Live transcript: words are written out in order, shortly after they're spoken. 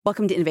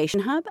Welcome to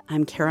Innovation Hub.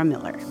 I'm Kara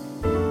Miller.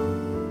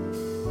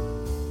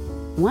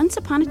 Once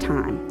upon a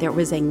time, there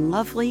was a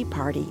lovely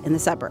party in the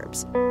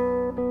suburbs.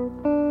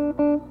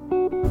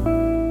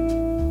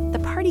 The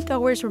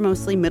partygoers were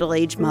mostly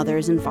middle-aged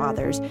mothers and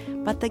fathers,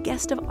 but the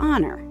guest of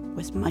honor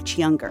was much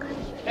younger.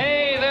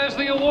 Hey, there's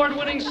the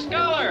award-winning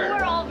scholar.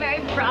 We're all very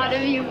proud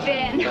of you,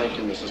 Ben. Thank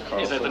you, Mrs. Carlson.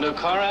 Is that the new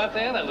car out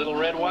there, that little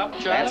red wop,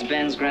 Charlie? That's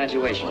Ben's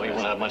graduation. Well, you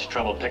won't have much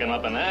trouble picking him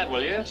up in that,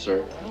 will you?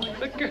 Sir.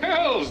 The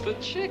girls, the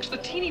chicks, the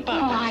teeny boppers.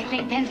 Oh, I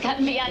think Ben's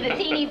gotten me on the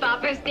teeny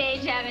bopper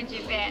stage, haven't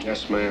you, Ben?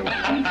 Yes,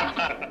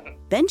 ma'am.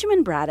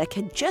 Benjamin Braddock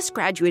had just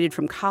graduated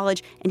from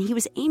college, and he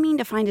was aiming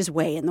to find his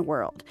way in the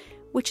world,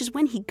 which is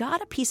when he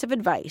got a piece of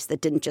advice that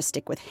didn't just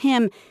stick with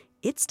him,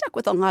 it stuck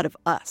with a lot of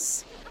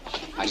us.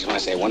 I just want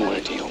to say one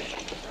word to you.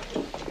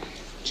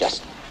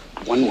 Just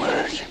one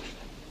word.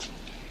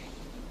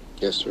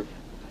 Yes, sir.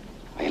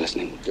 Are you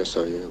listening? Yes,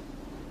 I am.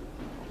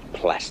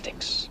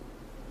 Plastics.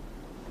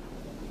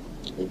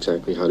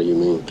 Exactly how do you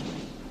mean?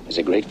 There's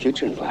a great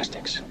future in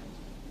plastics.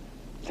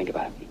 Think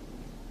about it.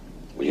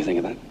 Will you think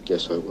about it?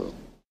 Yes, I will.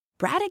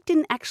 Braddock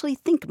didn't actually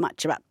think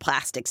much about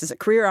plastics as a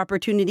career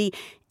opportunity,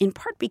 in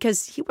part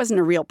because he wasn't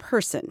a real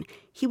person.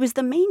 He was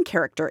the main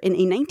character in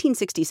a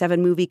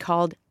 1967 movie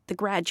called The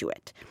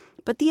Graduate.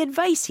 But the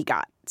advice he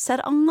got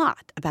said a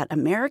lot about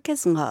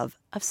America's love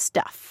of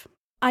stuff.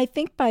 I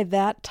think by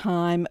that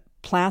time,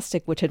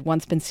 plastic, which had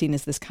once been seen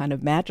as this kind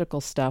of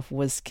magical stuff,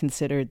 was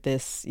considered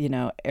this,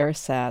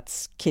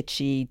 ersatz,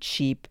 kitschy,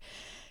 cheap,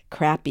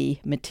 crappy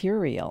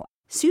material.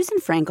 Susan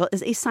Frankel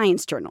is a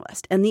science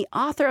journalist and the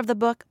author of the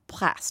book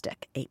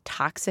Plastic, A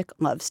Toxic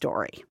Love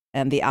Story.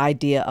 And the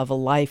idea of a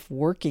life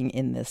working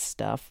in this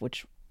stuff,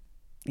 which,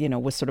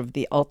 was sort of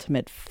the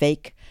ultimate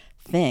fake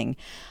thing,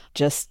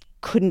 just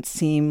couldn't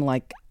seem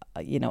like,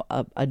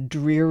 a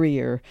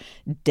drearier,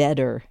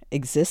 deader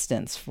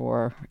existence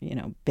for,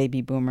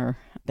 baby boomer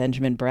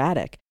Benjamin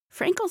Braddock.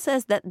 Frankel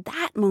says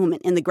that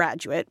moment in The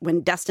Graduate,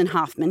 when Dustin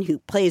Hoffman, who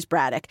plays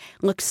Braddock,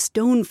 looks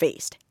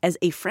stone-faced as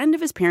a friend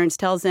of his parents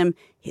tells him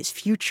his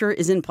future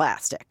is in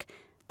plastic.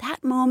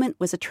 That moment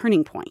was a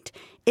turning point.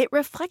 It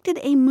reflected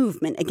a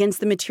movement against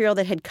the material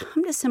that had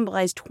come to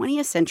symbolize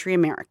 20th century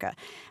America,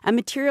 a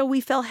material we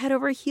fell head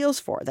over heels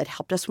for that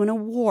helped us win a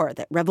war,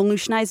 that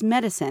revolutionized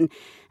medicine,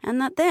 and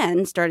that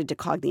then started to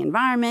clog the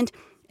environment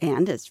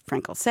and, as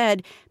Frankel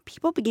said,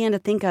 people began to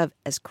think of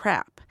as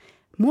crap.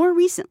 More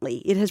recently,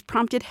 it has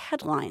prompted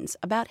headlines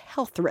about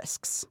health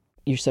risks.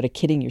 You're sort of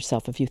kidding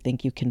yourself if you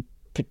think you can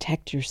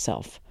protect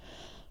yourself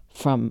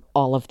from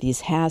all of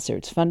these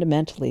hazards.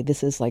 Fundamentally,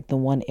 this is like the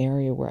one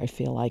area where I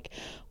feel like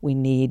we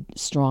need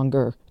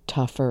stronger,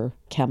 tougher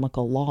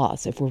chemical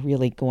laws if we're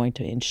really going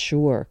to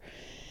ensure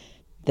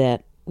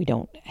that we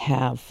don't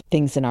have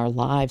things in our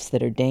lives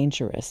that are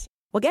dangerous.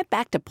 We'll get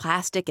back to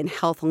plastic and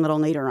health a little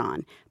later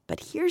on, but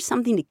here's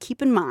something to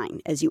keep in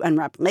mind as you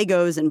unwrap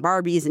Legos and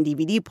Barbies and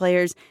DVD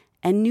players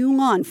and new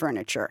lawn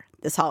furniture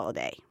this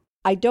holiday.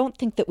 I don't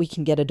think that we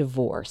can get a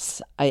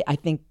divorce. I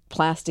think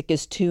plastic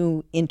is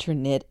too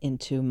interknit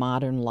into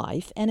modern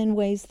life, and in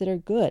ways that are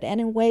good,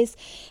 and in ways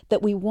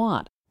that we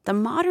want. The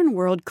modern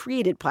world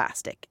created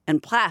plastic,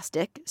 and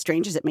plastic,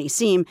 strange as it may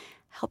seem,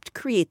 helped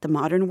create the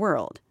modern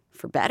world,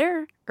 for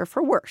better or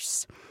for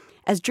worse.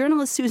 As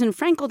journalist Susan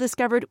Frankel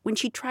discovered when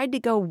she tried to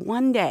go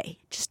one day,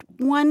 just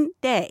one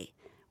day,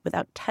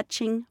 without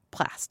touching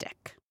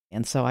plastic.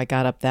 And so I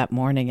got up that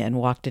morning and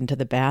walked into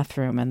the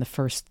bathroom, and the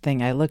first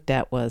thing I looked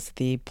at was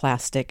the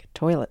plastic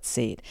toilet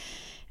seat,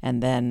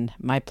 and then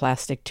my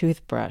plastic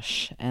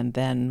toothbrush, and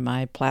then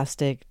my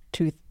plastic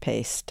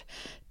toothpaste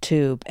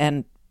tube.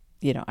 And,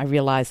 I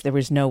realized there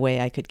was no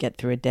way I could get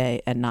through a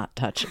day and not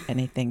touch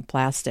anything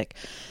plastic.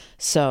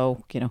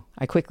 So,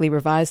 I quickly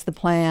revised the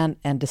plan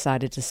and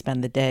decided to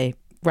spend the day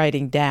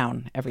writing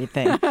down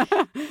everything.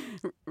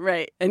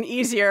 Right. An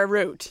easier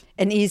route.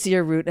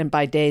 And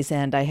by day's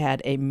end, I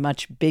had a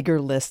much bigger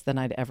list than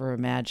I'd ever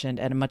imagined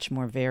and a much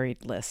more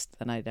varied list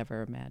than I'd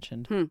ever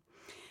imagined.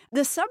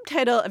 The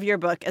subtitle of your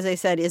book, as I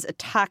said, is A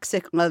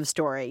Toxic Love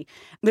Story.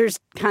 There's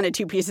kind of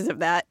two pieces of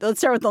that. Let's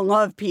start with the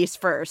love piece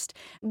first.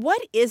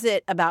 What is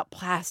it about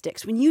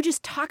plastics? When you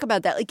just talk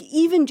about that, like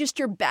even just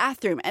your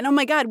bathroom, and oh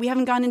my God, we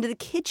haven't gone into the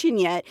kitchen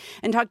yet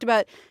and talked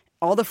about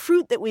all the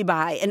fruit that we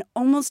buy, and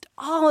almost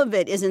all of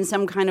it is in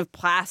some kind of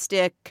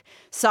plastic,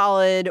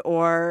 solid,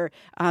 or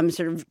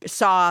sort of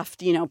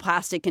soft,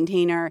 plastic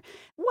container.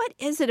 What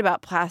is it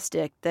about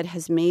plastic that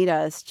has made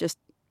us just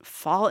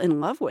fall in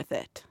love with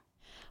it?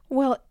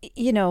 Well,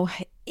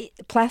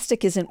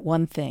 plastic isn't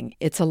one thing.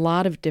 It's a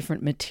lot of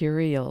different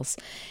materials,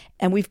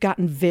 and we've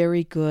gotten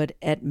very good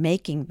at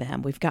making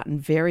them. We've gotten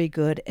very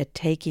good at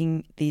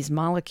taking these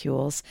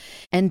molecules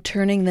and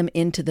turning them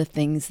into the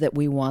things that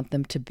we want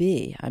them to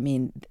be. I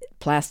mean,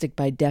 plastic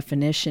by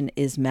definition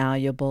is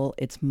malleable,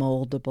 it's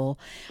moldable,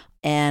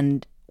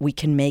 and we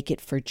can make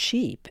it for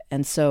cheap.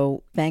 And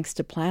so thanks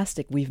to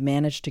plastic, we've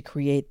managed to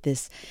create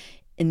this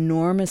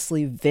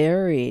enormously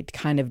varied,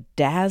 kind of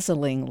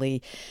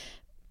dazzlingly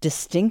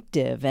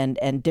distinctive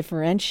and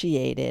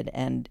differentiated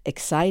and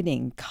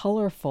exciting,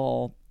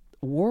 colorful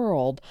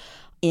world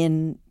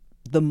in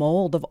the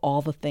mold of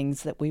all the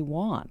things that we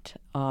want.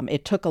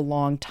 It took a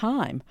long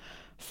time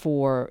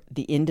for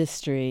the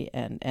industry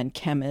and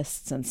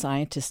chemists and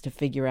scientists to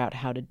figure out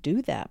how to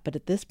do that. But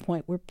at this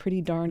point, we're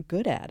pretty darn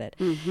good at it.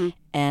 Mm-hmm.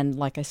 And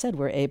like I said,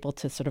 we're able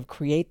to sort of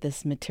create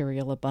this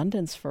material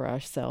abundance for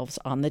ourselves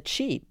on the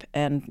cheap.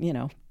 And,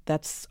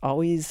 that's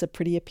always a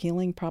pretty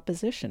appealing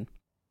proposition.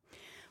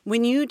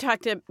 When you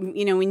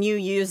when you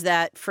use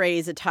that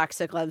phrase, a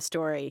toxic love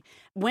story,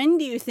 when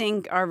do you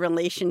think our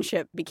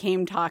relationship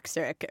became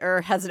toxic,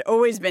 or has it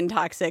always been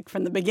toxic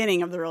from the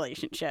beginning of the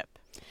relationship?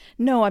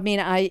 No, I mean,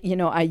 I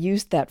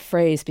used that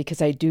phrase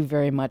because I do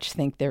very much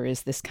think there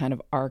is this kind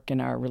of arc in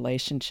our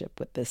relationship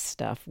with this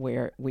stuff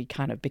where we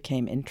kind of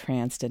became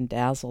entranced and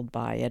dazzled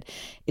by it.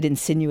 It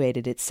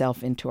insinuated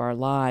itself into our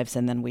lives,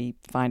 and then we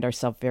find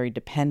ourselves very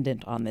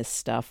dependent on this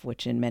stuff,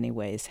 which in many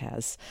ways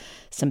has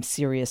some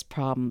serious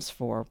problems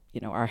for,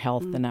 our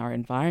health and our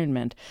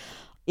environment.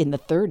 In the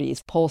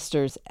 30s,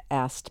 pollsters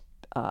asked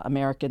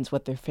Americans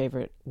what their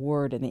favorite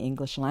word in the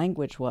English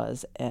language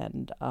was,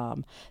 and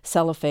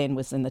cellophane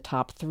was in the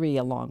top 3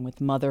 along with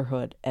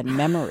motherhood and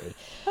memory.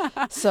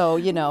 So,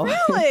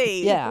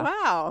 Really? Yeah.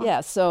 Wow.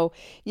 Yeah, so,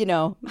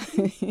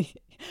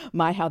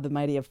 my, how the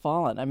mighty have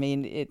fallen. I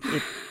mean, it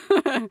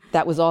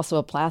that was also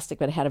a plastic,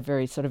 but it had a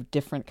very sort of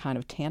different kind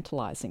of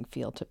tantalizing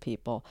feel to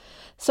people.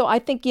 So I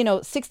think,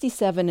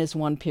 67 is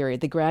one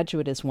period. The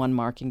Graduate is one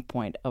marking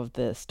point of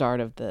the start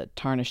of the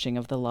tarnishing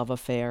of the love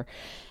affair.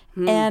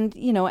 And,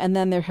 and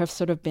then there have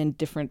sort of been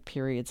different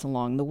periods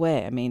along the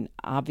way. I mean,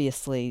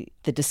 obviously,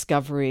 the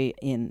discovery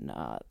in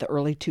the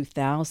early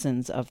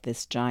 2000s of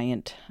this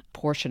giant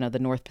portion of the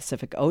North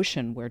Pacific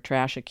Ocean where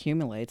trash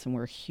accumulates and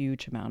where a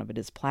huge amount of it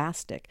is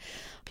plastic.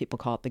 People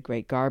call it the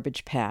Great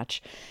Garbage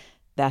Patch.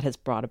 That has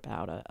brought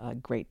about a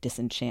great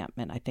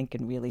disenchantment, I think,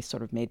 and really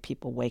sort of made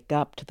people wake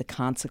up to the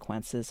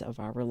consequences of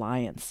our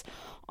reliance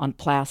on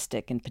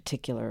plastic, in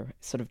particular,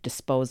 sort of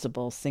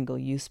disposable,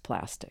 single-use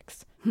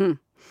plastics.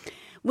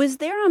 Was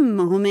there a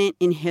moment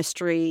in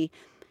history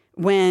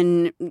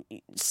when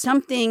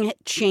something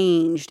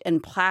changed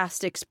and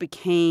plastics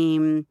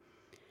became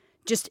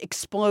just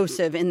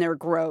explosive in their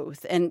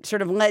growth and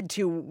sort of led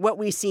to what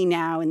we see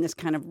now in this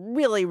kind of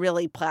really,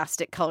 really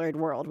plastic-colored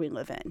world we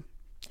live in?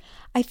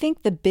 I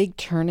think the big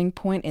turning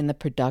point in the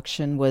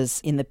production was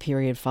in the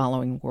period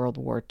following World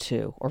War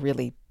II, or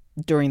really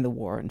during the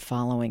war and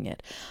following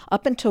it.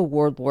 Up until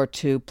World War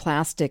II,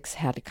 plastics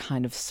had a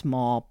kind of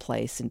small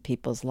place in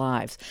people's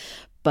lives.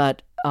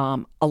 But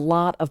a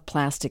lot of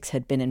plastics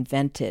had been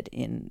invented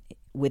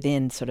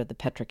within sort of the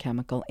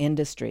petrochemical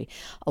industry.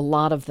 A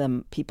lot of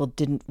them people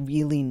didn't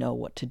really know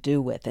what to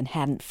do with and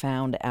hadn't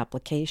found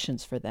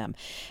applications for them.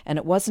 And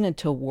it wasn't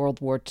until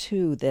World War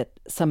II that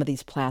some of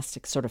these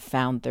plastics sort of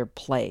found their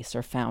place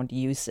or found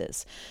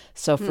uses.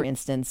 So, for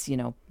instance,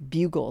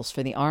 bugles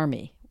for the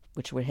Army,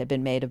 which had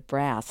been made of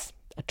brass.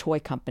 A toy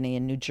company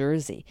in New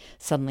Jersey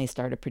suddenly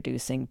started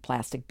producing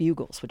plastic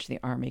bugles, which the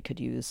Army could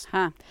use.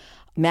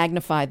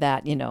 Magnify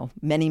that,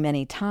 many,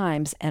 many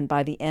times. And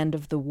by the end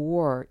of the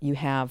war, you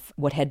have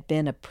what had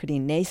been a pretty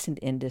nascent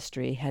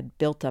industry had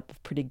built up a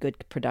pretty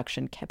good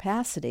production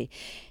capacity.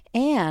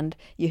 And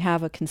you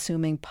have a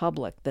consuming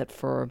public that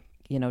for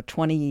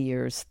 20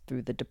 years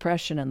through the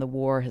Depression and the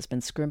war has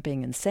been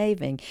scrimping and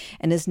saving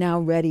and is now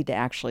ready to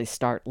actually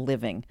start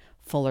living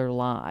fuller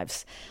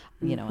lives.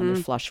 And they're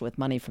flush with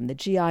money from the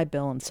GI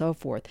Bill and so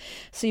forth.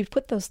 So you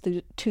put those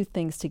two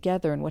things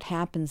together, and what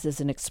happens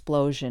is an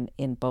explosion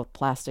in both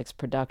plastics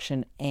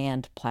production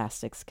and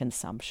plastics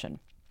consumption.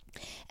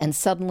 And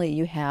suddenly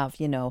you have,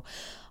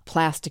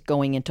 plastic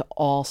going into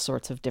all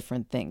sorts of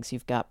different things.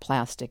 You've got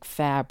plastic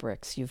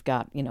fabrics, you've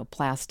got,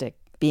 plastic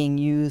being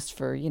used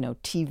for,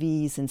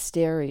 TVs and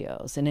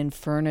stereos and in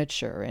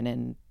furniture and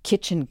in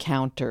kitchen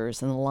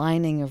counters and the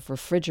lining of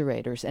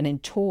refrigerators and in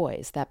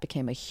toys. That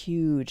became a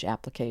huge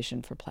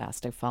application for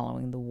plastic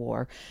following the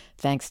war,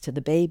 thanks to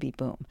the baby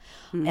boom.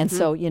 And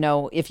so,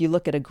 if you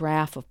look at a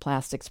graph of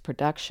plastics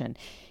production,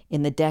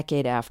 in the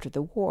decade after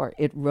the war,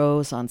 it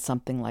rose on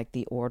something like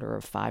the order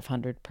of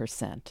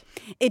 500%.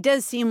 It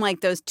does seem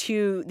like these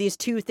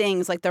two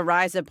things, like the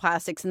rise of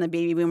plastics and the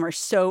baby boom, are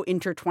so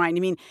intertwined.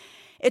 I mean,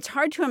 it's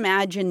hard to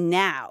imagine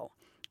now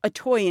a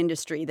toy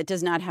industry that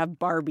does not have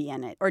Barbie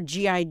in it or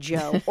G.I.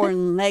 Joe or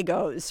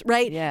Legos,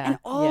 right? Yeah, and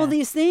all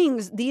these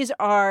things, these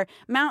are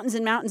mountains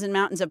and mountains and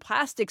mountains of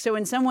plastic. So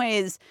in some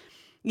ways,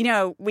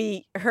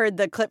 we heard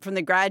the clip from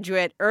The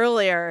Graduate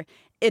earlier.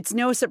 It's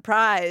no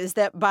surprise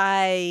that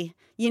by,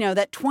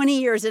 that 20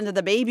 years into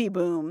the baby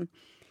boom,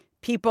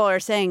 people are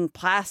saying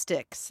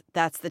plastics,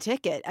 that's the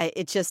ticket.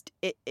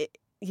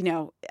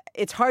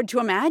 It's hard to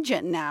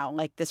imagine now,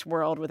 like this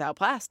world without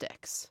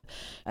plastics.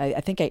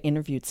 I think I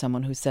interviewed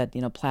someone who said,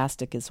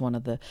 plastic is one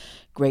of the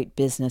great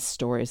business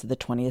stories of the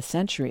 20th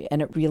century.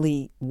 And it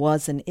really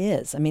was and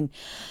is. I mean,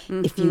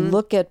 if you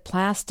look at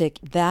plastic,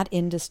 that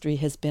industry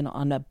has been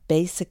on a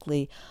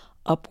basically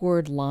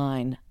upward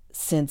line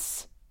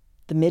since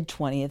the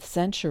mid-20th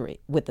century,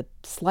 with a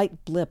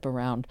slight blip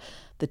around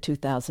the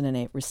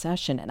 2008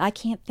 recession. And I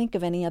can't think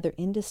of any other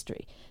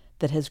industry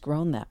that has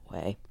grown that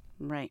way.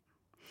 Right.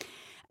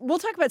 we'll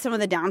talk about some of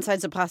the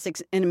downsides of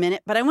plastics in a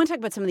minute, but I want to talk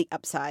about some of the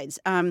upsides.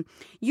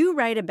 You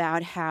write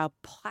about how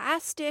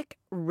plastic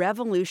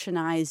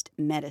revolutionized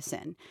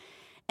medicine.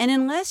 And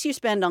unless you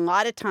spend a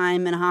lot of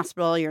time in a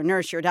hospital, you're a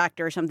nurse, you're a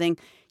doctor or something,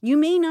 you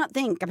may not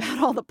think about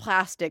all the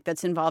plastic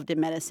that's involved in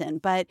medicine.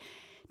 But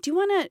do you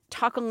want to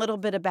talk a little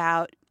bit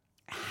about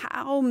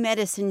how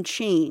medicine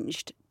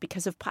changed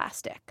because of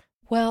plastic?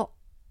 Well,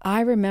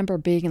 I remember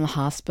being in the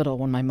hospital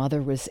when my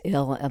mother was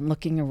ill and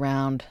looking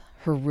around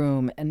her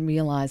room and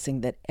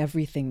realizing that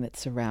everything that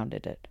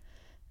surrounded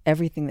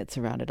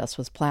us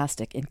was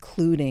plastic,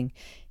 including,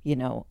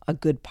 a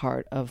good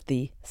part of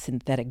the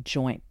synthetic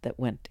joint that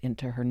went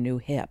into her new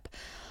hip.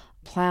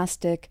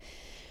 Plastic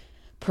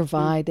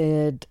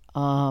provided,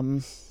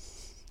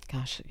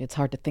 it's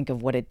hard to think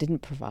of what it didn't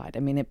provide. I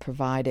mean, it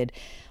provided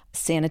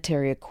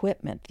sanitary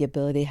equipment, the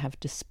ability to have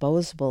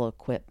disposable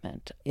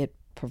equipment. It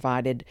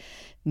provided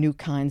new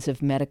kinds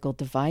of medical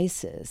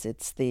devices.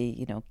 It's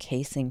the,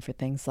 casing for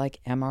things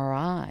like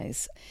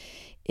MRIs.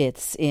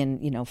 It's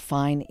in,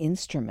 fine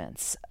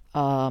instruments.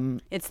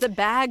 It's the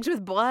bags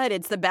with blood.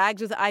 It's the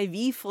bags with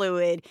IV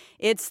fluid.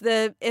 It's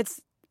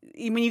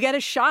when you get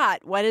a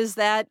shot, what is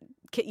that,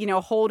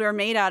 holder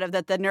made out of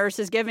that the nurse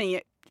is giving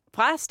you?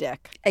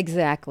 Plastic.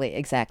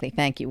 Exactly.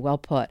 Thank you. Well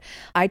put.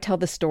 I tell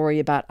the story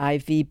about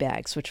IV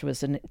bags, which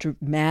was a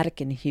dramatic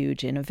and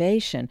huge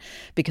innovation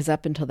because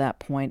up until that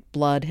point,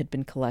 blood had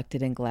been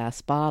collected in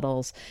glass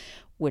bottles,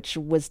 which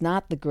was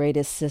not the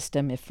greatest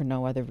system, if for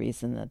no other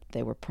reason that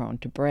they were prone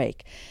to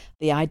break.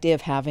 The idea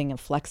of having a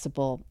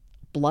flexible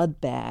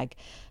blood bag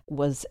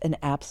was an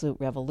absolute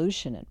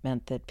revolution. It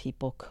meant that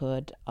people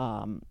could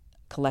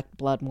collect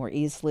blood more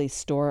easily,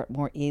 store it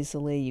more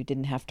easily. You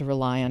didn't have to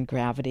rely on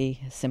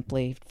gravity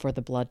simply for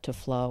the blood to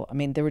flow. I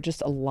mean, there were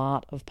just a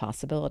lot of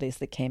possibilities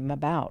that came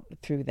about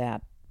through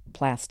that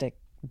plastic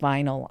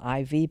vinyl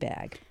IV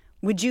bag.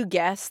 Would you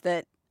guess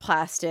that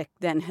plastic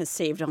then has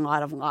saved a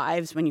lot of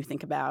lives when you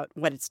think about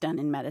what it's done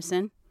in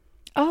medicine?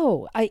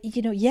 Oh,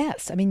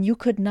 yes. I mean, you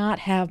could not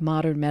have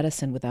modern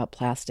medicine without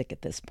plastic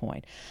at this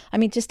point. I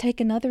mean, just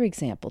take another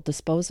example,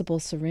 disposable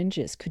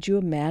syringes. Could you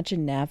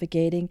imagine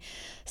navigating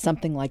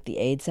something like the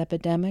AIDS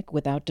epidemic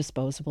without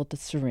disposable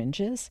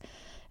syringes?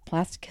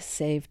 Plastic has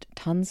saved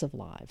tons of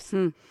lives.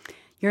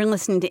 You're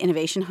listening to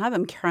Innovation Hub.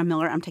 I'm Kara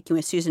Miller. I'm talking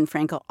with Susan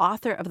Frankel,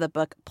 author of the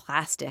book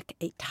Plastic,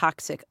 A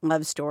Toxic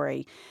Love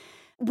Story.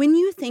 When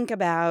you think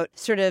about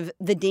sort of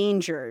the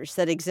dangers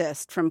that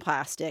exist from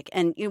plastic,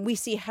 and we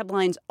see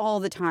headlines all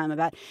the time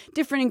about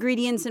different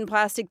ingredients in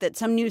plastic that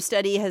some new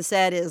study has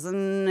said is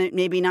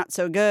maybe not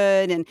so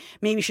good and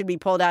maybe should be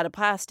pulled out of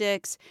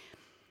plastics.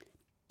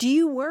 Do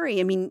you worry?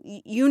 I mean,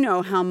 you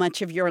know how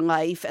much of your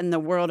life and the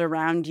world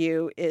around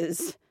you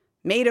is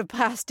made of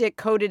plastic,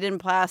 coated in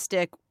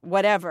plastic,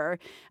 whatever.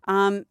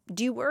 Do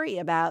you worry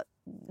about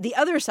the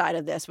other side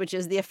of this, which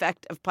is the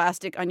effect of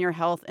plastic on your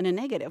health in a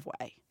negative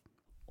way?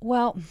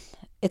 Well,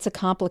 it's a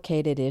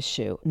complicated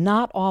issue.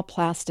 Not all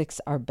plastics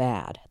are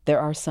bad.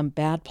 There are some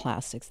bad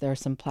plastics. There are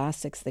some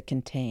plastics that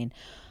contain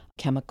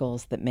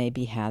chemicals that may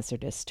be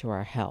hazardous to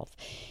our health.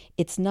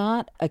 It's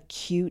not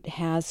acute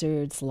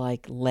hazards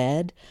like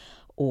lead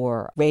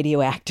or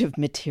radioactive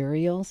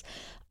materials.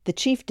 The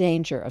chief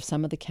danger of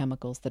some of the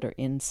chemicals that are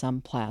in some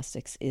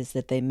plastics is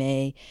that they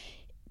may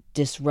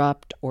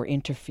disrupt or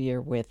interfere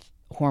with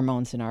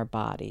hormones in our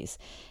bodies.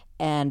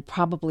 And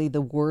probably the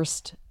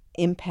worst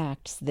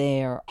impacts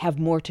there have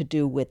more to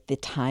do with the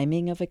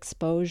timing of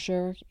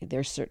exposure.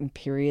 There are certain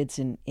periods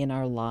in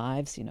our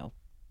lives,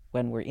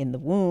 when we're in the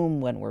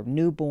womb, when we're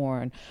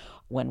newborn,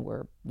 when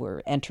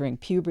we're entering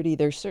puberty.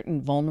 There's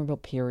certain vulnerable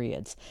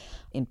periods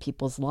in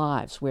people's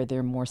lives where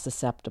they're more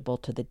susceptible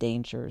to the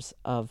dangers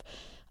of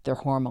their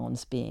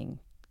hormones being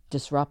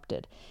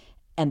disrupted.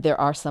 And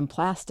there are some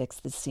plastics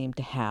that seem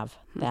to have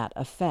that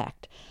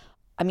effect.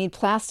 I mean,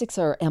 plastics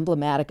are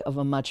emblematic of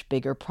a much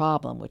bigger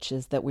problem, which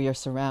is that we are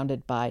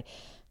surrounded by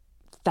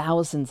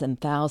thousands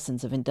and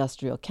thousands of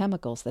industrial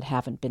chemicals that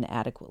haven't been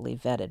adequately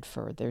vetted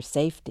for their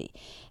safety.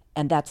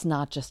 And that's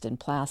not just in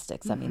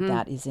plastics. I mean,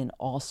 that is in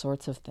all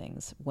sorts of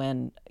things.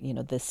 When,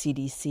 the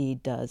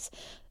CDC does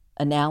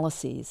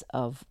analyses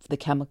of the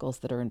chemicals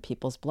that are in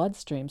people's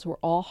bloodstreams, we're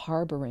all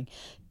harboring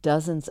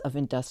dozens of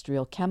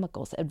industrial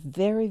chemicals at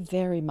very,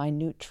 very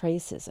minute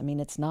traces. I mean,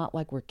 it's not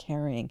like we're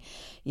carrying,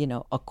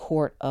 a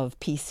quart of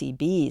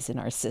PCBs in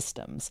our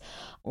systems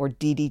or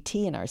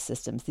DDT in our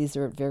systems. These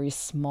are very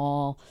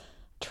small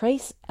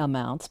trace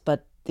amounts,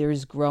 but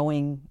there's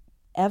growing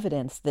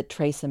evidence that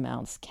trace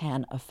amounts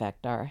can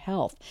affect our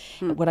health.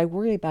 What I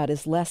worry about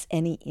is less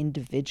any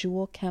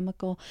individual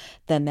chemical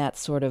than that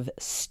sort of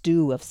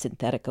stew of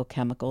synthetic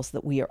chemicals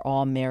that we are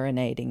all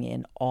marinating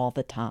in all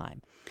the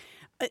time.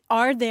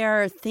 Are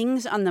there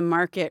things on the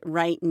market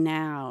right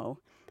now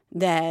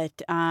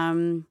that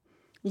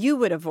you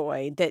would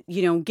avoid that,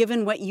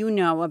 given what you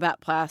know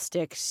about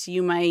plastics,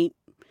 you might,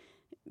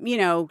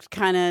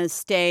 kind of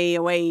stay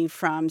away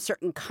from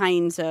certain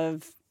kinds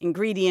of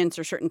ingredients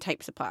or certain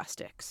types of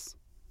plastics?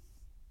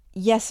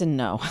 Yes and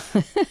no.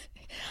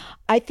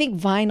 I think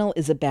vinyl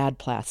is a bad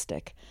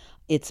plastic.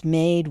 It's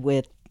made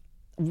with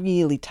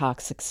really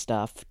toxic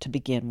stuff to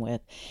begin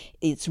with.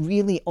 It's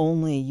really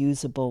only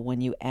usable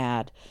when you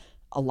add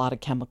a lot of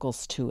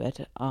chemicals to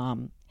it.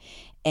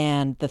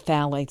 And the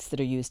phthalates that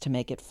are used to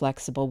make it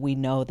flexible, we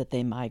know that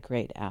they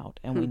migrate out,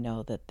 and we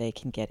know that they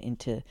can get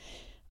into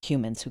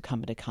humans who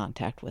come into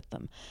contact with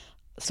them.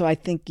 So I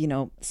think,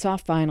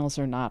 soft vinyls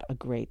are not a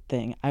great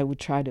thing. I would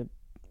try to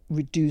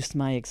reduce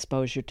my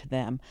exposure to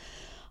them.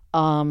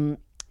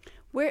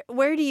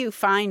 Where do you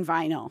find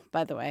vinyl,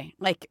 by the way?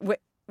 Like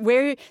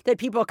where that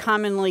people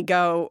commonly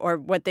go or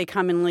what they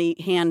commonly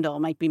handle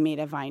might be made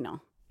of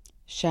vinyl?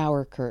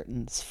 Shower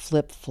curtains,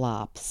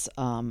 flip-flops,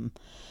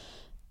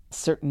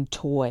 certain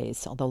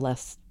toys, although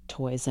less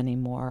toys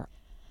anymore.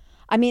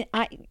 I mean,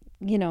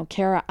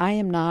 Kara, I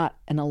am not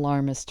an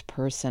alarmist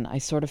person. I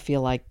sort of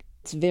feel like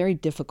it's very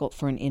difficult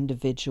for an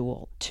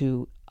individual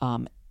to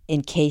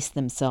encase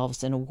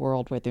themselves in a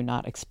world where they're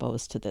not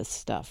exposed to this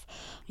stuff.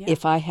 Yeah.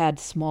 If I had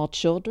small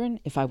children,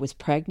 if I was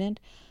pregnant,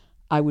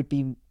 I would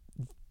be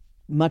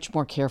much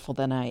more careful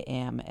than I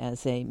am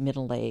as a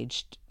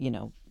middle-aged,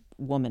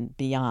 woman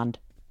beyond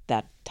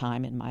that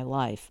time in my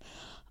life.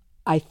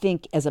 I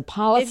think as a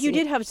policy... If you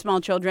did have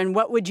small children,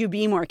 what would you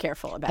be more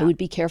careful about? I would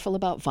be careful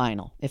about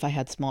vinyl if I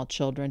had small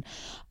children.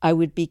 I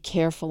would be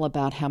careful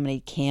about how many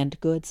canned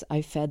goods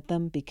I fed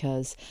them,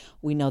 because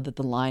we know that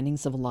the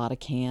linings of a lot of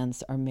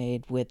cans are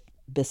made with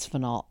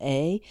bisphenol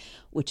A,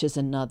 which is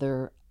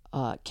another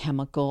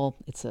chemical.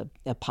 It's an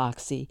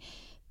epoxy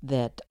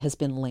that has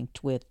been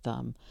linked with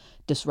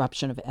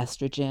disruption of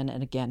estrogen,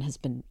 and again has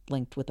been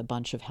linked with a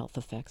bunch of health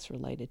effects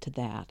related to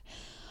that.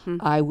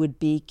 I would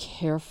be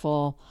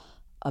careful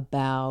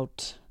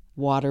about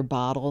water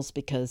bottles,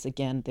 because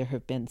again there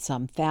have been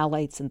some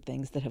phthalates and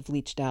things that have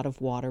leached out of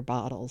water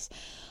bottles.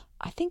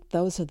 I think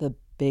those are the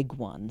big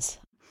ones.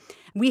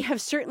 We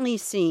have certainly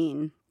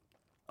seen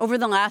over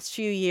the last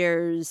few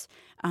years,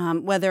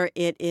 whether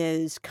it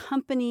is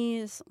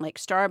companies like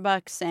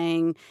Starbucks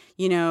saying,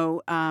 we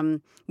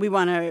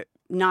want to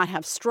not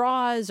have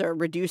straws or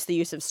reduce the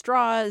use of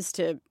straws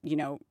to,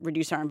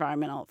 reduce our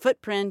environmental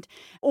footprint,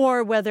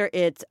 or whether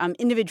it's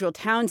individual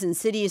towns and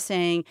cities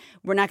saying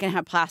we're not going to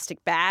have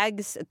plastic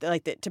bags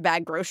to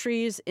bag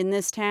groceries in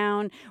this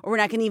town, or we're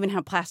not going to even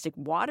have plastic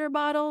water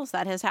bottles.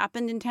 That has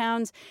happened in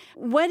towns.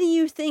 What do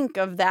you think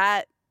of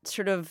that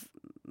sort of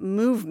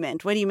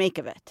movement? What do you make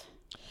of it?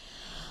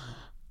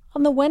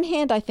 On the one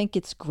hand, I think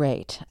it's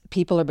great.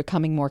 People are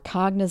becoming more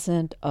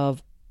cognizant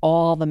of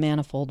all the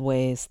manifold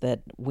ways that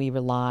we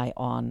rely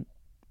on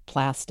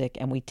plastic,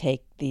 and we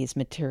take these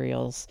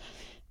materials,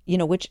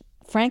 which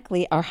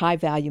frankly are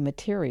high-value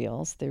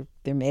materials.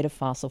 They're made of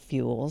fossil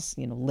fuels,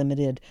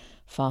 limited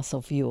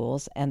fossil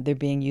fuels, and they're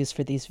being used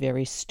for these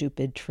very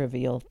stupid,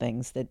 trivial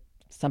things that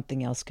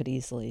something else could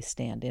easily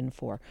stand in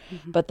for.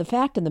 Mm-hmm. But the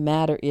fact of the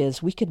matter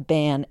is we could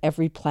ban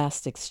every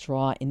plastic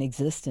straw in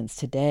existence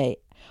today.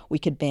 We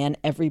could ban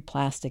every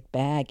plastic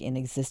bag in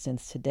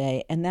existence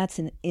today, and that's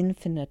an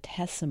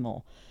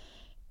infinitesimal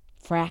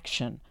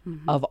fraction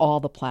of all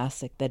the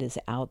plastic that is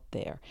out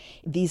there.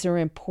 These are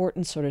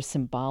important sort of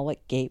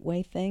symbolic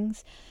gateway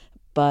things,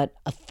 but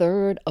a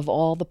third of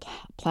all the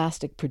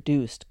plastic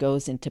produced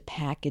goes into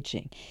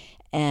packaging,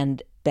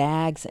 and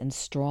bags and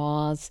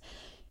straws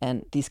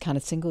and these kind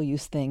of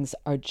single-use things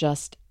are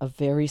just a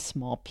very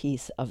small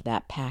piece of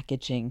that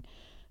packaging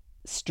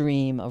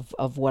stream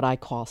of what I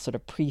call sort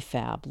of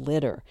prefab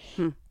litter.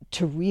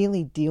 To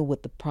really deal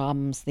with the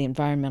problems, the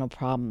environmental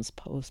problems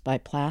posed by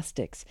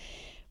plastics,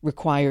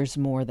 requires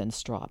more than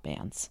straw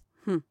bans.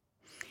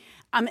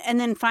 And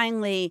then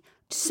finally,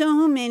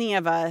 so many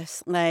of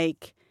us,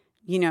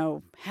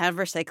 have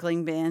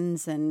recycling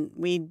bins, and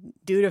we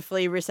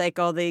dutifully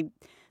recycle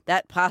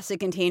that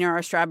plastic container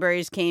our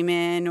strawberries came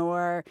in,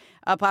 or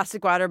a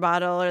plastic water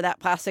bottle, or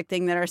that plastic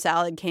thing that our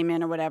salad came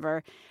in, or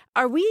whatever.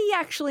 Are we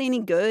actually any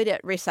good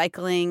at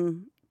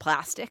recycling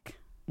plastic?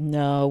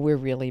 No, we're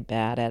really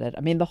bad at it.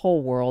 I mean, the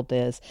whole world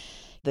is.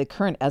 The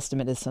current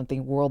estimate is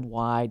something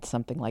worldwide,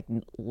 something like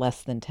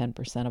less than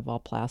 10% of all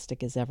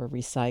plastic is ever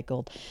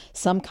recycled.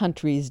 Some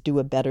countries do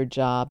a better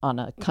job on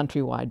a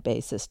countrywide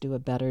basis, do a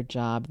better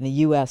job. In the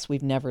U.S.,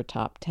 we've never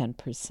topped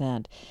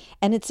 10%.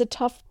 And it's a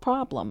tough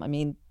problem. I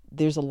mean,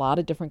 there's a lot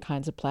of different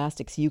kinds of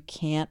plastics. You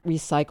can't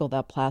recycle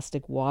that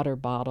plastic water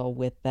bottle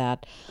with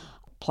that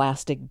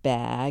plastic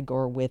bag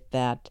or with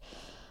that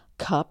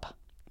cup.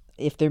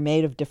 If they're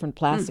made of different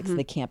plastics,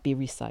 they can't be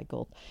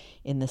recycled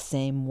in the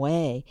same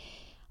way.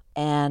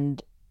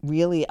 And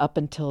really up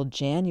until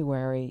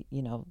January,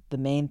 the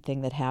main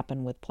thing that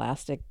happened with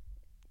plastic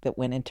that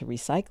went into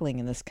recycling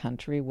in this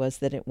country was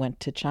that it went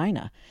to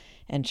China,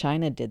 and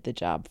China did the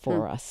job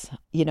for us.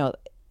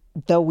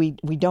 Though we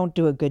don't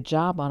do a good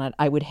job on it,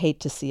 I would hate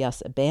to see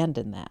us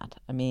abandon that.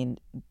 I mean,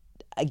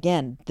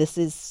 again, this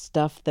is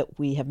stuff that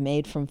we have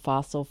made from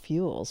fossil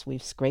fuels.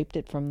 We've scraped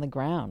it from the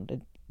ground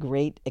at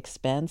great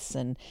expense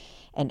and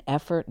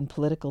effort and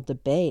political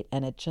debate,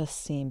 and it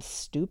just seems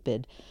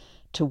stupid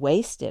to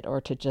waste it or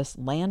to just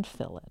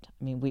landfill it.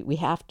 I mean, we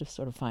have to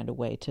sort of find a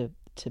way to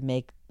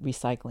make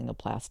recycling of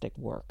plastic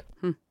work.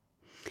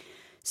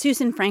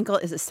 Susan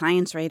Frankel is a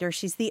science writer.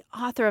 She's the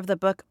author of the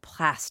book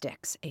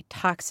Plastics, A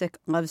Toxic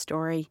Love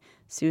Story.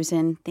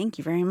 Susan, thank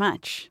you very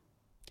much.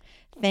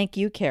 Thank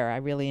you, Kara. I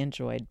really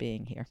enjoyed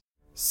being here.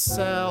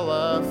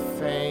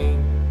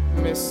 Cellophane,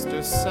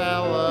 Mr.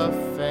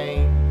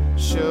 Cellophane,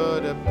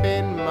 should have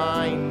been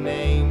my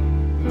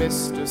name,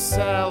 Mr.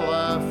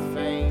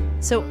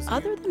 Cellophane. So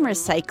other than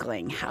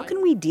recycling, how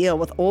can we deal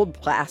with old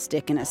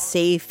plastic in a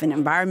safe and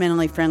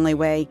environmentally friendly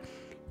way?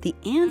 The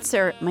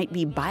answer might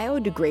be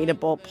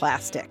biodegradable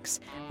plastics.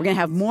 We're going to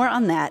have more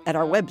on that at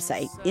our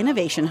website,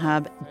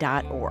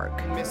 innovationhub.org.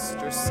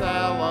 Mr.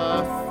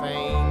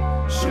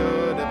 Cellophane,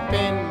 should have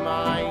been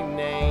my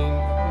name,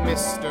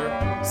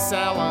 Mr.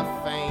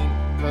 Cellophane,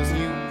 'cause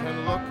you